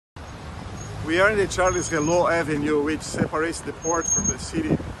We are in the Charles Helou Avenue, which separates the port from the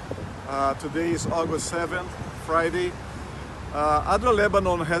city. Today is August 7th, Friday. ADRA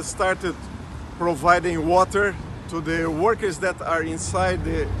Libanon has started providing water to the workers that are inside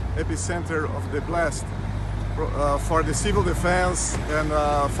the epicenter of the blast, for the civil defense and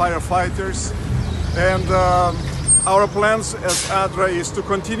firefighters. And our plans as ADRA is to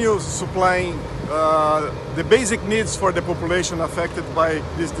continue supplying the basic needs for the population affected by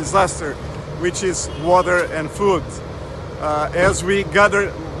this disaster, which is water and food. As we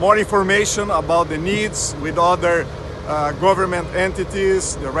gather more information about the needs with other government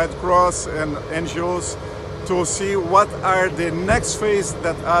entities, the Red Cross and NGOs, to see what are the next phase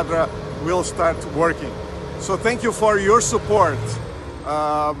that ADRA will start working. So thank you for your support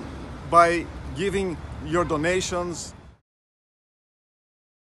by giving your donations,